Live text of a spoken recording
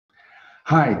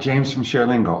Hi, James from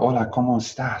ShareLingo. Hola, ¿cómo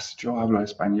estás? Yo hablo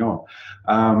español.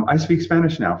 I speak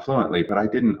Spanish now fluently, but I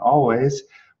didn't always.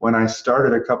 When I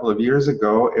started a couple of years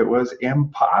ago, it was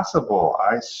impossible.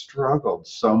 I struggled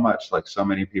so much, like so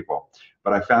many people.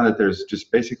 But I found that there's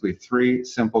just basically three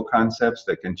simple concepts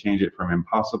that can change it from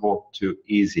impossible to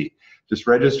easy. Just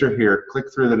register here, click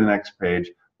through to the next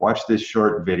page, watch this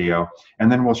short video,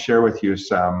 and then we'll share with you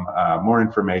some more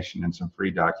information and some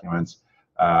free documents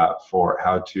for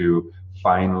how to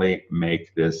finally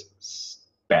make this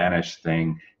Spanish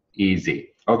thing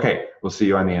easy. Okay, we'll see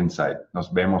you on the inside. Nos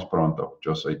vemos pronto.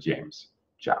 Yo soy James.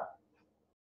 Ciao.